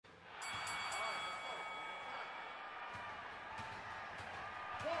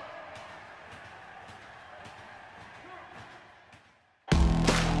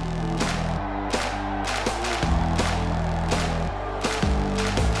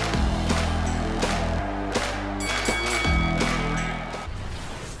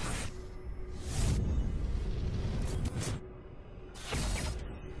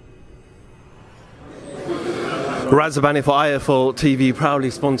Razabani for IFL TV,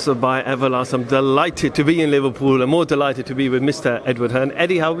 proudly sponsored by Everlast. I'm delighted to be in Liverpool and more delighted to be with Mr. Edward Hearn.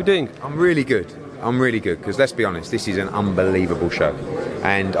 Eddie, how are we doing? I'm really good. Because let's be honest, this is an unbelievable show.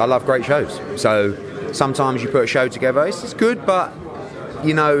 And I love great shows. So sometimes you put a show together, it's good, but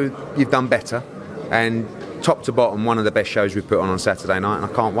you know you've done better. And top to bottom, one of the best shows we've put on Saturday night. And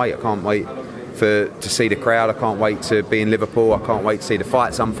I can't wait. To see the crowd. I can't wait to be in Liverpool. I can't wait to see the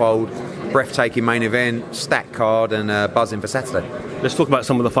fights unfold. Breathtaking main event, stacked card, and buzzing for Saturday. Let's talk about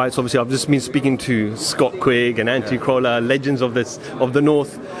some of the fights. Obviously, I've just been speaking to Scott Quigg and Anthony Crolla, legends of the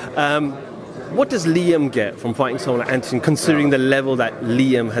North. What does Liam get from fighting someone like Anthony, considering the level that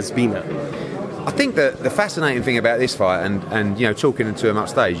Liam has been at? I think that the fascinating thing about this fight, and you know, talking to him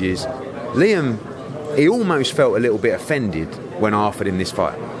upstage, is Liam. He almost felt a little bit offended when I offered him this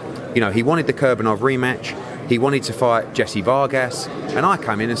fight. You know, he wanted the Kurbanov rematch. He wanted to fight Jesse Vargas, and I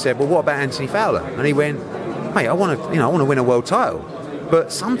came in and said, "Well, what about Anthony Fowler?" And he went, "Mate, I want to win a world title,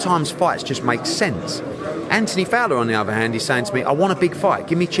 but sometimes fights just make sense." Anthony Fowler, on the other hand, is saying to me, "I want a big fight.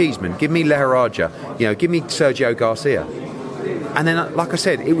 Give me Cheeseman, give me Leharaja, give me Sergio Garcia." And then, like I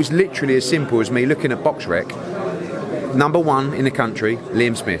said, it was literally as simple as me looking at BoxRec. Number 1 in the country,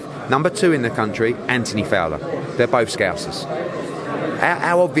 Liam Smith. Number 2 in the country, Anthony Fowler. They're both Scousers.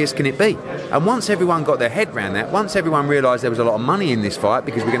 How obvious can it be? And once everyone got their head around that, once everyone realised there was a lot of money in this fight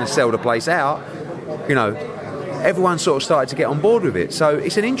because we're going to sell the place out, everyone sort of started to get on board with it. So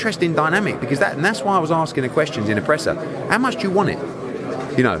it's an interesting dynamic because that's why I was asking the questions in the presser. How much do you want it?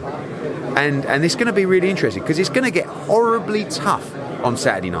 And it's going to be really interesting because it's going to get horribly tough on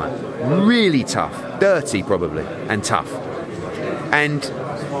Saturday night. Really tough. Dirty probably, and tough. And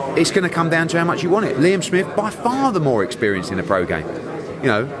it's going to come down to how much you want it. Liam Smith, by far the more experienced in the pro game.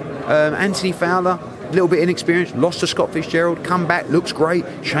 Anthony Fowler, a little bit inexperienced, lost to Scott Fitzgerald, come back, looks great.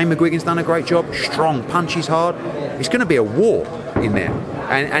 Shane McGuigan's done a great job, strong, punches hard. It's going to be a war in there.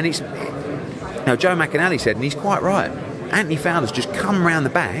 And it's, Joe McAnally said, and he's quite right, Anthony Fowler's just come around the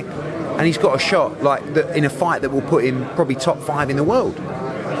back and he's got a shot in a fight that will put him probably top 5 in the world,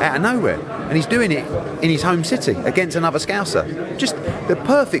 out of nowhere. And he's doing it in his home city against another Scouser. Just the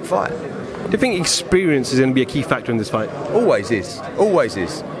perfect fight. Do you think experience is going to be a key factor in this fight? Always is.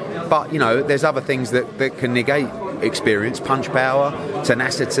 But, there's other things that can negate experience. Punch power,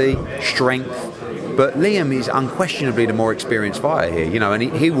 tenacity, strength. But Liam is unquestionably the more experienced fighter here, and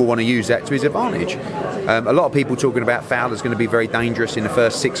he will want to use that to his advantage. A lot of people talking about Fowler's going to be very dangerous in the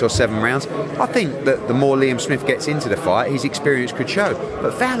first 6 or 7 rounds. I think that the more Liam Smith gets into the fight, his experience could show.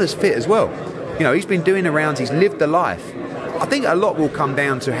 But Fowler's fit as well. He's been doing the rounds, he's lived the life. I think a lot will come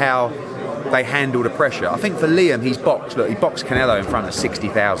down to how they handle the pressure. I think for Liam, he boxed Canelo in front of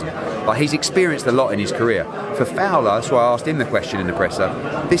 60,000. He's experienced a lot in his career. For Fowler, that's why I asked him the question in the presser,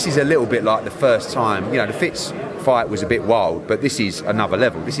 this is a little bit like the first time, the Fitz fight was a bit wild, but this is another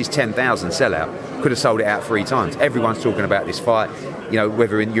level. This is 10,000 sellout. Could have sold it out 3 times. Everyone's talking about this fight,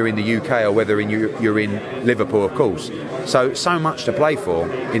 whether you're in the UK or whether you're in Liverpool, of course. So much to play for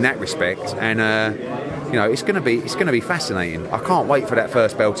in that respect, and it's going to be fascinating. I can't wait for that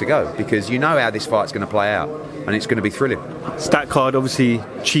first bell to go because how this fight's going to play out, and it's going to be thrilling. Stat card, obviously,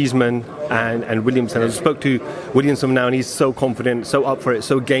 Cheeseman and Williamson. I spoke to Williamson now, and he's so confident, so up for it,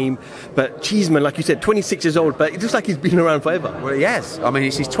 so game. But Cheeseman, like you said, 26 years old, but it looks like he's been around forever. Well, he has. I mean,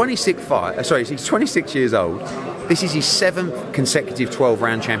 it's his 26th fight. He's 26 years old. This is his 7th consecutive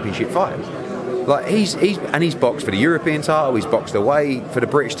 12-round championship fight. He's boxed for the European title. He's boxed away for the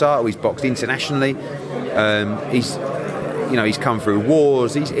British title. He's boxed internationally. He's come through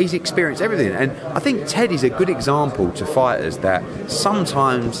wars. He's experienced everything, and I think Ted is a good example to fighters that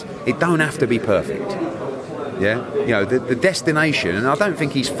sometimes it don't have to be perfect. Yeah, the destination, and I don't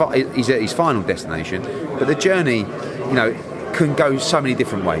think he's at his final destination, but the journey, can go so many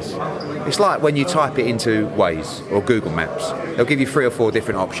different ways. It's like when you type it into Waze or Google Maps, they'll give you 3 or 4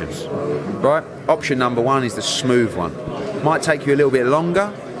 different options. Right? Option number 1 is the smooth one. Might take you a little bit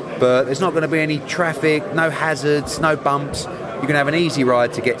longer, but there's not going to be any traffic, no hazards, no bumps. You can have an easy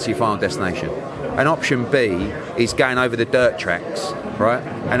ride to get to your final destination. And option B is going over the dirt tracks, right?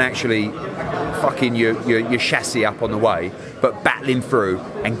 And actually fucking your chassis up on the way, but battling through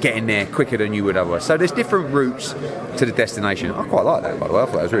and getting there quicker than you would otherwise. So there's different routes to the destination. I quite like that, by the way. I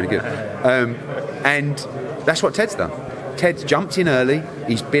thought that was really good. And that's what Ted's done. Ted's jumped in early.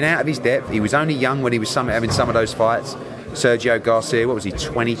 He's been out of his depth. He was only young when he was having some of those fights. Sergio Garcia, what was he,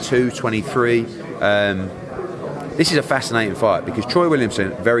 22, 23? This is a fascinating fight because Troy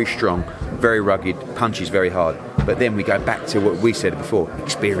Williamson, very strong, very rugged, punches very hard. But then we go back to what we said before,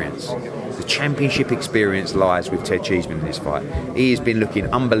 experience. The championship experience lies with Ted Cheeseman in this fight. He has been looking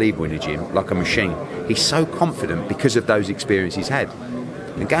unbelievable in the gym, like a machine. He's so confident because of those experiences he's had.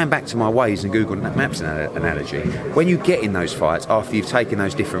 And going back to my Waze and Google Maps analogy, when you get in those fights after you've taken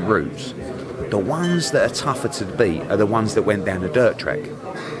those different routes, the ones that are tougher to beat are the ones that went down the dirt track,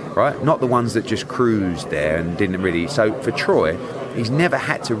 right? Not the ones that just cruised there and didn't really. So for Troy, he's never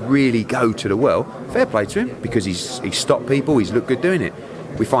had to really go to the well. Fair play to him, because he's stopped people, he's looked good doing it.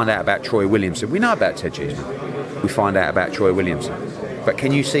 We find out about Troy Williamson. We know about Ted Cheeseman. We find out about Troy Williamson. But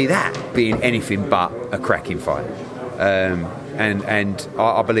can you see that being anything but a cracking fight? And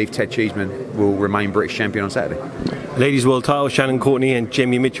I believe Ted Cheeseman will remain British champion on Saturday. Ladies World Title, Shannon Courtney and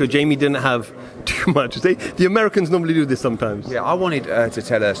Jamie Mitchell. Jamie didn't have too much to say. The Americans normally do this sometimes. Yeah, I wanted to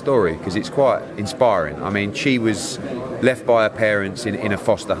tell her story because it's quite inspiring. I mean, she was left by her parents in a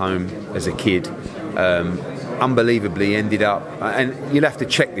foster home as a kid. Unbelievably ended up, and you'll have to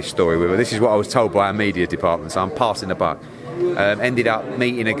check this story with her. This is what I was told by our media department, so I'm passing the buck. Ended up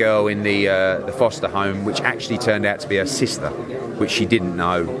meeting a girl in the foster home, which actually turned out to be her sister, which she didn't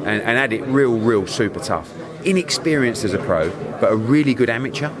know, and had it real super tough. Inexperienced as a pro, but a really good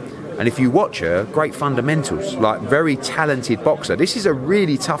amateur. And if you watch her, great fundamentals, like very talented boxer. This is a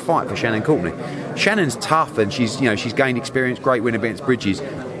really tough fight for Shannon Courtney. Shannon's tough, and she's gained experience, great win against Bridges,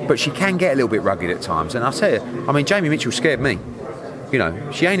 but she can get a little bit rugged at times. And I'll tell you, I mean, Jamie Mitchell scared me. You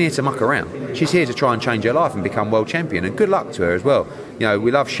know, she ain't here to muck around. She's here to try and change her life and become world champion. And good luck to her as well. You know, we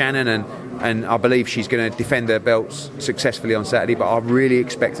love Shannon, and I believe she's going to defend her belts successfully on Saturday. But I really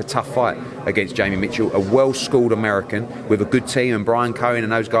expect a tough fight against Jamie Mitchell, a well-schooled American with a good team, and Brian Cohen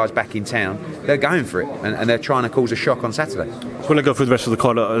and those guys back in town. They're going for it, and they're trying to cause a shock on Saturday. When I go through the rest of the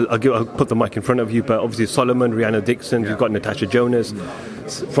card, I'll put the mic in front of you. But obviously, Solomon, Rihanna Dixon, you've got Natasha Jonas,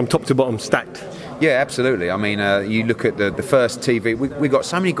 from top to bottom stacked. Yeah, absolutely. I mean, you look at the first TV, we've got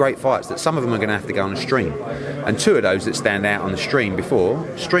so many great fights that some of them are going to have to go on the stream. And two of those that stand out on the stream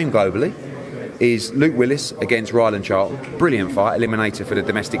stream globally, is Luke Willis against Ryland Charlton. Brilliant fight, eliminator for the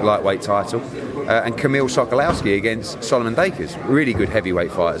domestic lightweight title. And Kamil Sokolowski against Solomon Dakers. Really good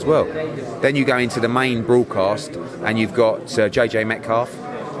heavyweight fight as well. Then you go into the main broadcast and you've got JJ Metcalf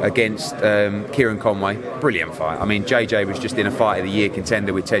against Kieran Conway. Brilliant fight. I mean, JJ was just in a fight of the year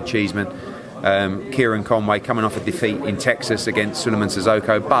contender with Ted Cheeseman. Kieran Conway coming off a defeat in Texas against Suleiman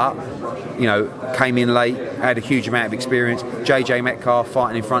Sissoko, but came in late, had a huge amount of experience. JJ Metcalf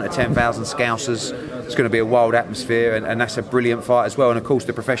fighting in front of 10,000 Scousers. It's going to be a wild atmosphere, and that's a brilliant fight as well. And of course,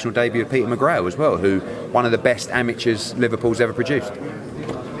 the professional debut of Peter McGrail as well, who one of the best amateurs Liverpool's ever produced.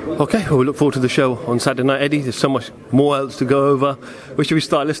 Okay, well, we look forward to the show on Saturday night, Eddie. There's so much more else to go over. Where should we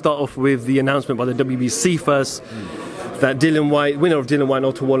start? Let's start off with the announcement by the WBC first. That Dillian Whyte, winner of Dillian Whyte and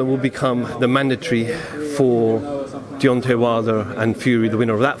Otto Wallin, will become the mandatory for Deontay Wilder and Fury, the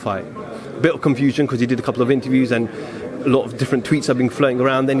winner of that fight. Bit of confusion because he did a couple of interviews and a lot of different tweets have been floating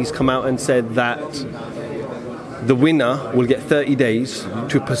around. Then he's come out and said that the winner will get 30 days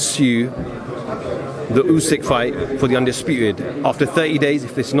to pursue the Usyk fight for the undisputed. After 30 days,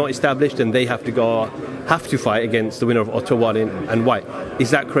 if it's not established, then they have to fight against the winner of Otto Wallin and Whyte. Is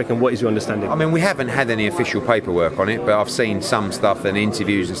that correct, and what is your understanding? I mean, we haven't had any official paperwork on it, but I've seen some stuff and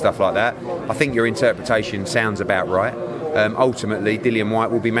interviews and stuff like that. I think your interpretation sounds about right. Ultimately, Dillian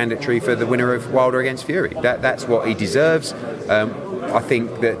Whyte will be mandatory for the winner of Wilder against Fury. That's what he deserves. I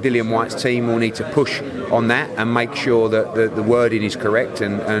think that Dillian Whyte's team will need to push on that and make sure that the wording is correct,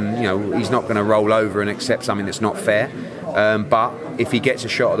 and he's not going to roll over and accept something that's not fair. But if he gets a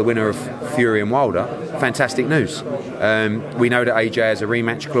shot at the winner of Fury and Wilder, fantastic news. We know that AJ has a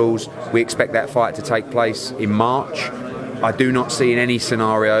rematch clause. We expect that fight to take place in March. I do not see in any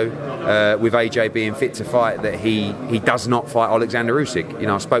scenario with AJ being fit to fight that he does not fight Alexander Usyk.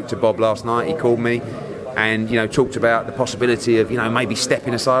 I spoke to Bob last night. He called me and talked about the possibility of maybe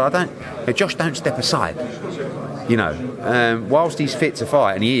stepping aside. Josh, don't step aside. Whilst he's fit to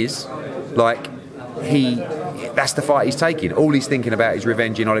fight, and he is, that's the fight he's taking. All he's thinking about is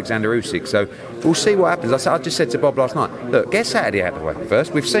revenging Alexander Usyk. So we'll see what happens. I just said to Bob last night, look, get Saturday out of the way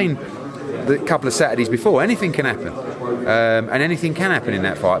first. We've seen the couple of Saturdays before. Anything can happen. And anything can happen in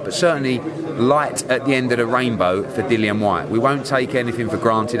that fight. But certainly light at the end of the rainbow for Dillian Whyte. We won't take anything for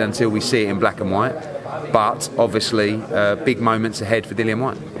granted until we see it in black and white. But obviously, big moments ahead for Dillian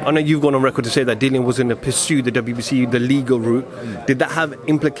Whyte. I know you've gone on record to say that Dillian was going to pursue the WBC, the legal route. Did that have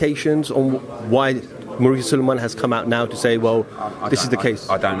implications on why Maurice Sulaiman has come out now to say, well, this is the case?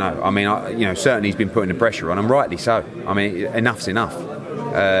 I don't know. I mean, certainly he's been putting the pressure on, and rightly so. I mean, enough's enough.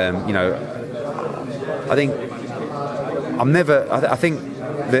 I think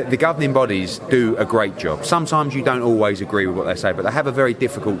the governing bodies do a great job. Sometimes you don't always agree with what they say, but they have a very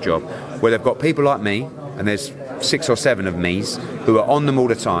difficult job where they've got people like me, and there's 6 or 7 of me's who are on them all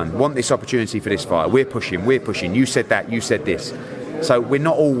the time, want this opportunity for this fight. We're pushing. You said that, you said this. So we're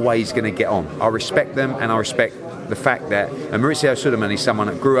not always going to get on. I respect them, and I respect the fact that Maurizio Sulaiman is someone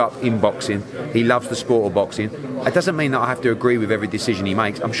that grew up in boxing. He loves the sport of boxing. It doesn't mean that I have to agree with every decision he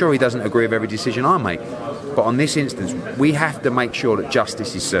makes. I'm sure he doesn't agree with every decision I make. But on this instance, we have to make sure that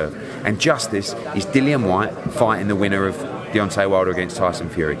justice is served. And justice is Dillian Whyte fighting the winner of Deontay Wilder against Tyson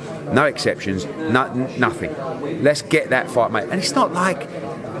Fury. No exceptions, nothing. Let's get that fight made. And it's not like,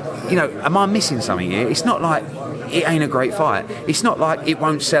 am I missing something here? It's not like it ain't a great fight. It's not like it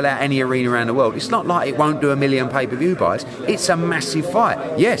won't sell out any arena around the world. It's not like it won't do 1 million pay-per-view buys. It's a massive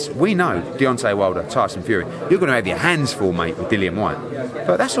fight. Yes, we know Deontay Wilder, Tyson Fury. You're going to have your hands full, mate, with Dillian Whyte.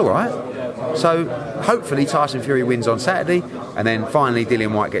 But that's all right. So hopefully Tyson Fury wins on Saturday, and then finally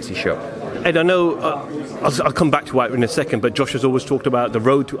Dillian Whyte gets his shot. Ed, I know, I'll come back to Whyte in a second, but Josh has always talked about the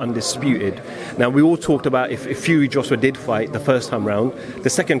road to undisputed. Now, we all talked about if Fury-Joshua did fight the first time round, the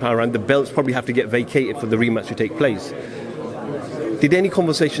second time round, the belts probably have to get vacated for the rematch to take place. Did any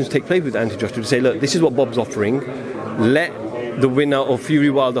conversations take place with Anthony Joshua to say, look, this is what Bob's offering, let the winner of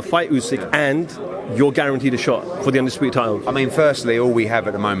Fury-Wilder fight Usyk, and you're guaranteed a shot for the undisputed title? I mean, firstly, all we have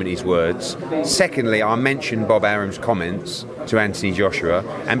at the moment is words. Secondly, I mentioned Bob Arum's comments to Anthony Joshua,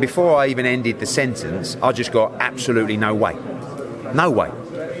 and before I even ended the sentence, I just got absolutely no way. No way.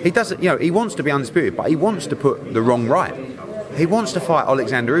 He doesn't, he wants to be undisputed, but he wants to put the wrong right. He wants to fight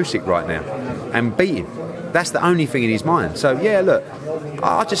Alexander Usyk right now and beat him. That's the only thing in his mind. So, yeah, look,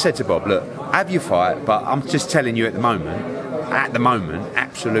 I just said to Bob, look, have your fight, but I'm just telling you at the moment,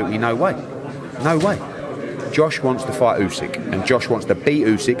 absolutely no way. No way. Josh wants to fight Usyk, and Josh wants to beat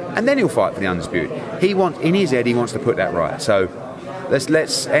Usyk, and then he'll fight for the undisputed. In his head, he wants to put that right. So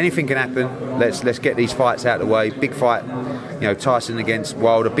let's anything can happen. Let's get these fights out of the way. Big fight, Tyson against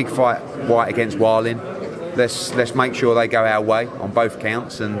Wilder. Big fight, Whyte against Wilding. Let's make sure they go our way on both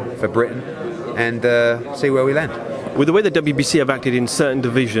counts and for Britain, and see where we land. With the way the WBC have acted in certain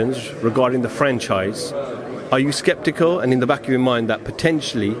divisions regarding the franchise, are you sceptical and in the back of your mind that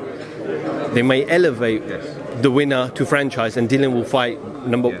potentially they may elevate the winner to franchise and Dillian will fight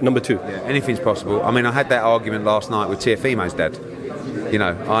number 2? Yeah, anything's possible. I mean, I had that argument last night with Teofimo's dad.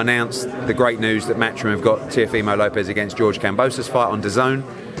 I announced the great news that Matchroom have got Teofimo Lopez against George Cambosa's fight on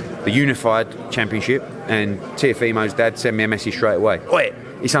DAZN, the unified championship, and Teofimo's dad sent me a message straight away. Oi,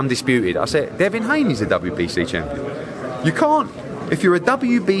 it's undisputed. I said, Devin Haney's a WBC champion. You can't, if you're a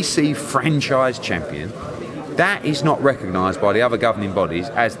WBC franchise champion, that is not recognised by the other governing bodies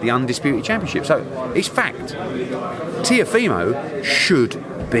as the undisputed championship. So it's fact. Teofimo should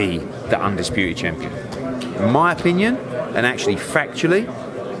be the undisputed champion. In my opinion, and actually factually,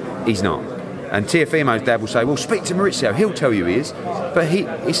 he's not. And Teofimo's dad will say, well, speak to Maurizio, he'll tell you he is. But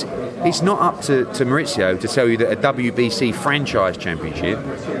it's not up to Maurizio to tell you that a WBC franchise championship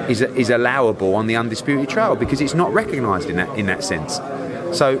is allowable on the undisputed trail, because it's not recognised in that sense.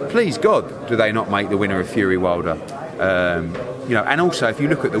 So please God, do they not make the winner of Fury Wilder? And also if you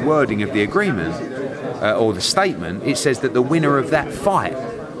look at the wording of the agreement or the statement, it says that the winner of that fight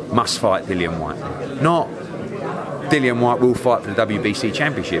must fight Dillian Whyte, not Dillian Whyte will fight for the WBC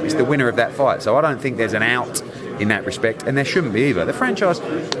championship. It's the winner of that fight. So I don't think there's an out in that respect, and there shouldn't be either. The franchise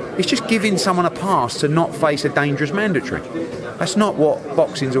is just giving someone a pass to not face a dangerous mandatory. That's not what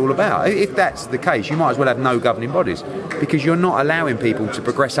boxing's all about. If that's the case, you might as well have no governing bodies, because you're not allowing people to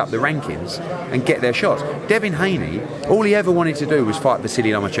progress up the rankings and get their shots. Devin Haney, all he ever wanted to do was fight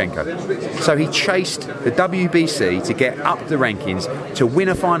Vasily Lomachenko. So he chased the WBC to get up the rankings, to win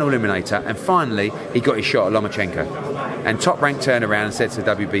a final eliminator, and finally he got his shot at Lomachenko. And Top Rank turned around and said to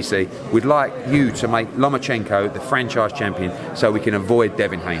the WBC, we'd like you to make Lomachenko the franchise champion so we can avoid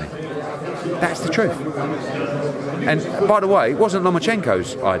Devin Haney. That's the truth. And by the way, it wasn't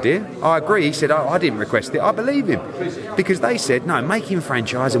Lomachenko's idea. I agree. He said, I didn't request it. I believe him. Because they said, no, make him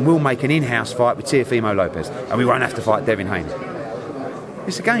franchise and we'll make an in-house fight with Teofimo Lopez and we won't have to fight Devin Haney.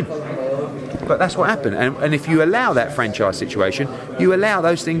 It's a game. But that's what happened. And if you allow that franchise situation, you allow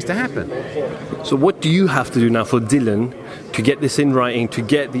those things to happen. So what do you have to do now for Dillian to get this in writing, to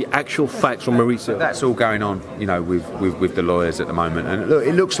get the actual facts from Maurizio? That's all going on, with the lawyers at the moment. And look,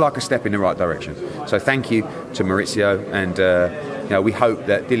 it looks like a step in the right direction. So thank you to Maurizio. And, we hope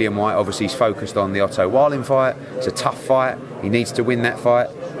that Dillian Whyte obviously is focused on the Otto Wilding fight. It's a tough fight. He needs to win that fight.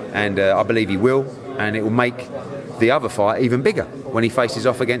 And I believe he will. And it will make the other fight even bigger when he faces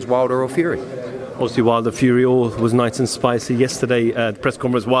off against Wilder or Fury. Obviously, Wilder Fury all was nice and spicy. Yesterday at the press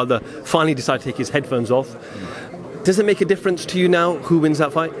conference, Wilder finally decided to take his headphones off. Does it make a difference to you now who wins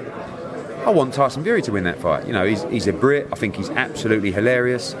that fight? I want Tyson Fury to win that fight. You know, he's a Brit. I think he's absolutely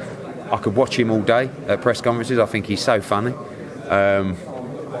hilarious. I could watch him all day at press conferences. I think he's so funny.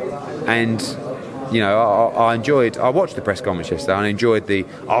 And, you know, I watched the press conference yesterday and I enjoyed the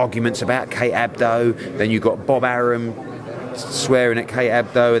arguments about Kate Abdo. Then you've got Bob Arum swearing at Kate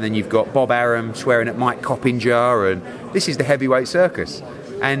Abdo, and then you've got Bob Arum swearing at Mike Coppinger, and this is the heavyweight circus.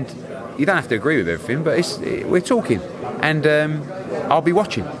 And you don't have to agree with everything, but we're talking. And I'll be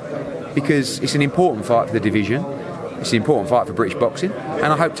watching, because it's an important fight for the division. It's an important fight for British boxing, and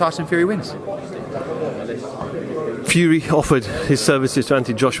I hope Tyson Fury wins. Fury offered his services to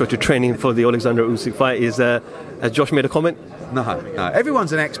Anthony Joshua to train him for the Alexander Usyk fight. Has Josh made a comment? No.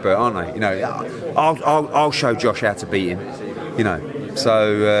 Everyone's an expert, aren't they? You know, I'll show Josh how to beat him. You know,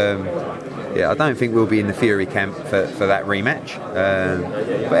 so yeah, I don't think we'll be in the Fury camp for that rematch.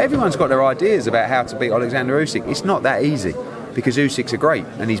 But everyone's got their ideas about how to beat Alexander Usyk. It's not that easy, because Usyk's great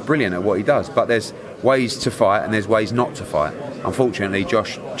and he's brilliant at what he does. But there's ways to fight and there's ways not to fight. Unfortunately,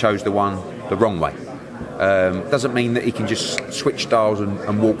 Josh chose the wrong way. Doesn't mean that he can just switch styles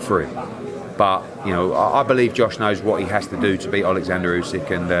and walk through it. But, you know, I believe Josh knows what he has to do to beat Alexander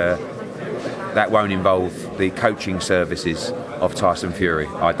Usyk, and that won't involve the coaching services of Tyson Fury,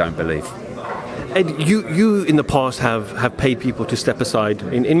 I don't believe. Ed, you in the past have paid people to step aside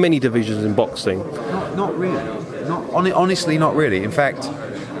in many divisions in boxing. Not really. Honestly, not really. In fact,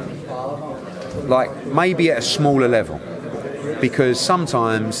 like, maybe at a smaller level, because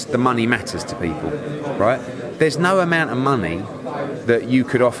sometimes the money matters to people, right? There's no amount of money that you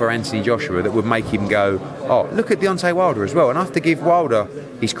could offer Anthony Joshua that would make him go, oh, look at Deontay Wilder as well. And I have to give Wilder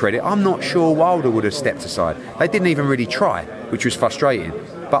his credit. I'm not sure Wilder would have stepped aside. They didn't even really try, which was frustrating.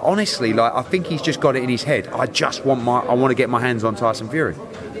 But honestly, like, I think he's just got it in his head. I want to get my hands on Tyson Fury.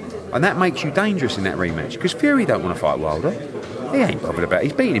 And that makes you dangerous in that rematch, because Fury don't want to fight Wilder. He ain't bothered about it.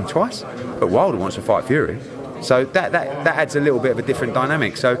 He's beaten him twice. But Wilder wants to fight Fury. So that adds a little bit of a different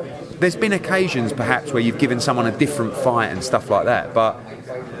dynamic. So there's been occasions perhaps where you've given someone a different fight and stuff like that. But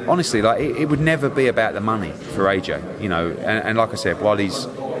honestly, like, it would never be about the money for AJ. You know, and like I said, while he's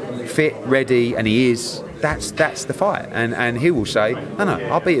fit, ready, and he is, that's the fight. And he will say, no,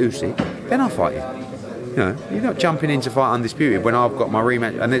 I'll beat Usyk, then I'll fight you. You know, you're not jumping in to fight undisputed when I've got my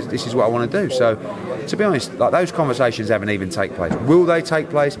rematch, and this is what I want to do. So, to be honest, like, those conversations haven't even taken place. Will they take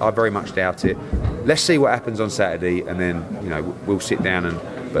place? I very much doubt it. Let's see what happens on Saturday, and then, you know, we'll sit down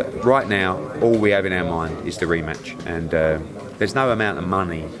but right now, all we have in our mind is the rematch, and there's no amount of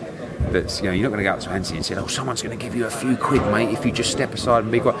money that's, you know, you're not going to go up to Anthony and say, oh, someone's going to give you a few quid, mate, if you just step aside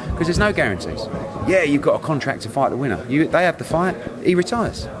and be quiet, because there's no guarantees. Yeah, you've got a contract to fight the winner. They have the fight, he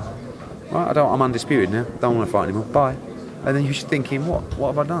retires. Right, I'm undisputed now, don't want to fight anymore, bye. And then you're just thinking, what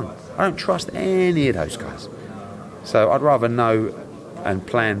have I done? I don't trust any of those guys. So I'd rather know and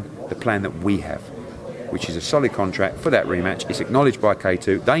plan the plan that we have, which is a solid contract for that rematch. It's acknowledged by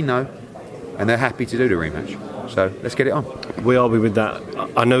K2, they know, and they're happy to do the rematch. So let's get it on. Where are we with that?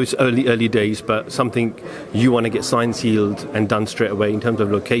 I know it's early days, but something you want to get signed, sealed, and done straight away in terms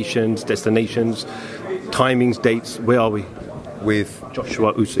of locations, destinations, timings, dates. Where are we? With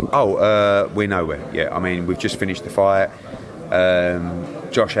Joshua Usyk. We're nowhere. Yeah, I mean, we've just finished the fight.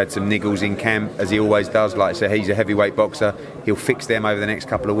 Josh had some niggles in camp, as he always does. Like I said, he's a heavyweight boxer. He'll fix them over the next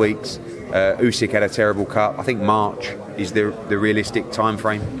couple of weeks. Usyk had a terrible cut. I think March is the realistic time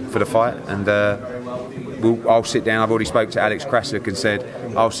frame for the fight, and I'll sit down. I've already spoke to Alex Krasuk and said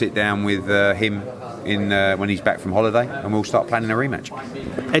I'll sit down with him when he's back from holiday, and we'll start planning a rematch.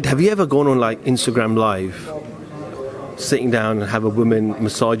 Ed, have you ever gone on like Instagram Live, sitting down and have a woman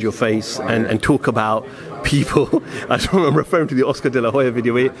massage your face and talk about people? I don't know, I'm referring to the Oscar De La Hoya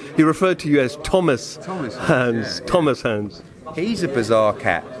video where he referred to you as Thomas Hands. Yeah. Thomas Hands. He's a bizarre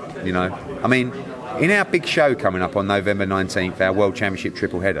cat, you know. I mean, in our big show coming up on November 19th, our World Championship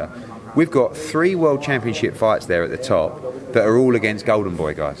triple header, we've got 3 World Championship fights there at the top that are all against Golden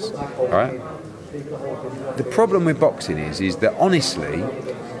Boy guys. All right? The problem with boxing is that, honestly,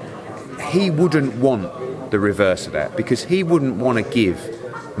 he wouldn't want the reverse of that, because he wouldn't want to give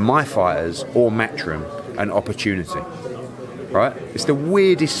my fighters or Matchroom an opportunity. Right? It's the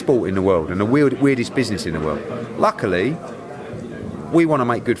weirdest sport in the world and the weirdest business in the world. Luckily, we want to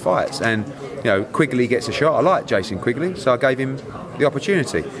make good fights, and you know, Quigley gets a shot. I like Jason Quigley, so I gave him the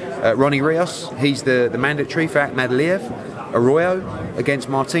opportunity. Ronnie Rios, he's the mandatory for Akhmadaliev. Arroyo against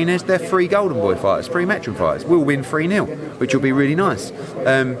Martinez, they're 3 Golden Boy fighters, 3 Matchroom fighters. We'll win 3-0, which will be really nice.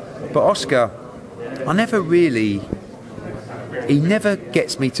 But Oscar, he never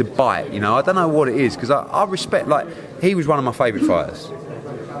gets me to bite, you know. I don't know what it is, because I respect, like, he was one of my favourite fighters.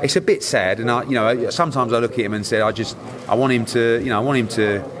 it's a bit sad. And sometimes I look at him and say, I want him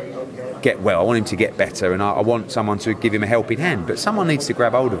to get well. I want him to get better, and I want someone to give him a helping hand. But someone needs to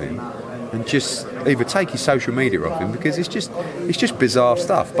grab hold of him and just either take his social media off him, because it's just bizarre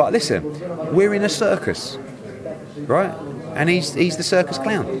stuff. But listen, we're in a circus, right? And he's the circus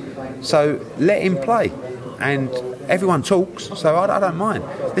clown. So let him play. And everyone talks, so I don't mind.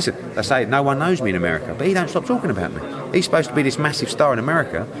 Listen, they say no one knows me in America, but he don't stop talking about me. He's supposed to be this massive star in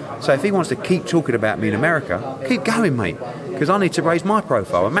America, so if he wants to keep talking about me in America, keep going, mate, because I need to raise my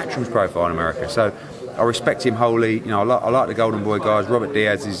profile and Matchroom's profile in America. So I respect him wholly. I like the Golden Boy guys. Robert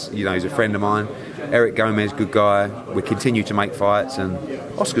Diaz is he's a friend of mine. Eric Gomez, good guy. We continue to make fights, and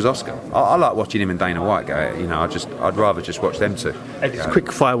Oscar's Oscar. I like watching him and Dana White go. I'd rather just watch them two.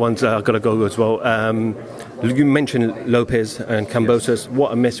 Quick fire ones. I've got to go as well. You mentioned Lopez and Kambosos. Yes.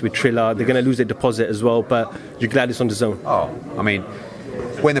 What a mess with Triller. They're going to lose their deposit as well, but you're glad it's on the zone. Oh, I mean,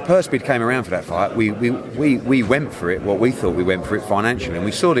 when the purse bid came around for that fight, we went for it. What we thought we went for it financially, and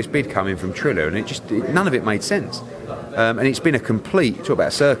we saw this bid coming from Triller, and none of it made sense. And it's been a complete, talk about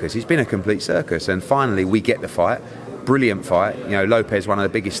a circus, it's been a complete circus. And finally we get the fight, brilliant fight. Lopez, one of the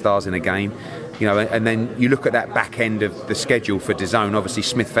biggest stars in the game. And then you look at that back end of the schedule for DAZN, obviously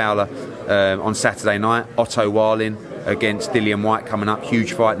Smith-Fowler on Saturday night, Otto Warlin against Dillian Whyte coming up,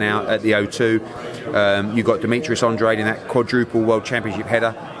 huge fight now at the O2. You've got Demetrius Andrade in that quadruple world championship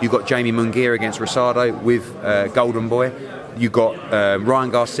header. You've got Jamie Munguia against Rosado with Golden Boy. You've got Ryan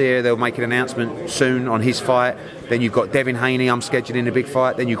Garcia, they'll make an announcement soon on his fight. Then you've got Devin Haney, I'm scheduling a big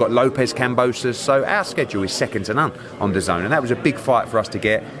fight. Then you've got Lopez Kambosos. So our schedule is second to none on DAZN, and that was a big fight for us to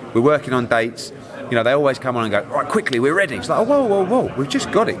get. We're working on dates. They always come on and go, right, quickly, we're ready. It's like, oh, whoa, we've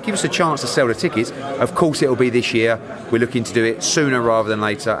just got it. Give us a chance to sell the tickets. Of course it'll be this year. We're looking to do it sooner rather than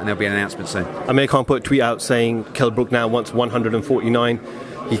later, and there'll be an announcement soon. Amir Khan put a tweet out saying Kell Brook now wants 149.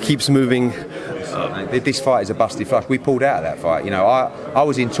 He keeps moving. This fight is a busted flush. We pulled out of that fight. I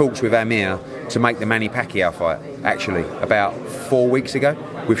was in talks with Amir to make the Manny Pacquiao fight, actually, about 4 weeks ago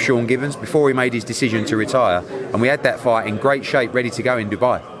with Sean Givens, before he made his decision to retire. And we had that fight in great shape, ready to go in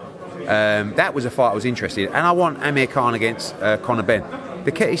Dubai. That was a fight I was interested in. And I want Amir Khan against Conor Benn.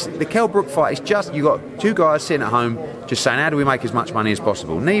 The Kell Brook fight is just, you've got two guys sitting at home just saying, how do we make as much money as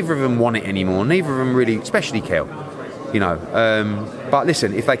possible? Neither of them want it anymore. Neither of them really, especially Kell. But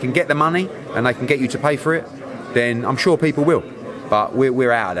listen, if they can get the money and they can get you to pay for it, then I'm sure people will. But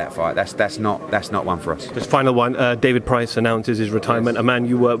we're out of that fight. That's not one for us. Just final one. David Price announces his retirement. Yes. A man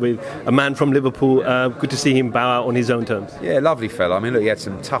you work with, a man from Liverpool. Good to see him bow out on his own terms. Yeah, lovely fella. I mean, look, he had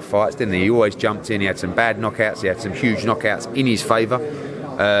some tough fights, didn't he? He always jumped in. He had some bad knockouts. He had some huge knockouts in his favour.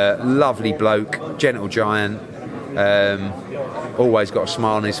 Lovely bloke, gentle giant. Always got a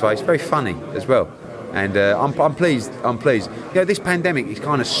smile on his face. Very funny as well. And I'm pleased. This pandemic has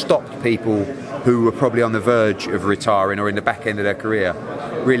kind of stopped people who were probably on the verge of retiring or in the back end of their career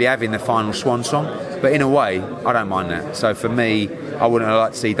really having the final swan song. But in a way, I don't mind that. So for me, I wouldn't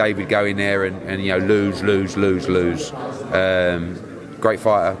like to see David go in there and lose. Great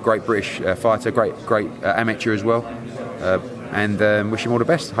fighter, great British fighter, great amateur as well. And wish him all the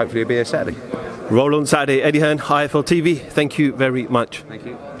best. Hopefully he'll be here Saturday. Roll on Saturday. Eddie Hearn, IFL TV. Thank you very much. Thank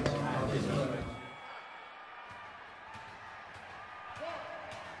you.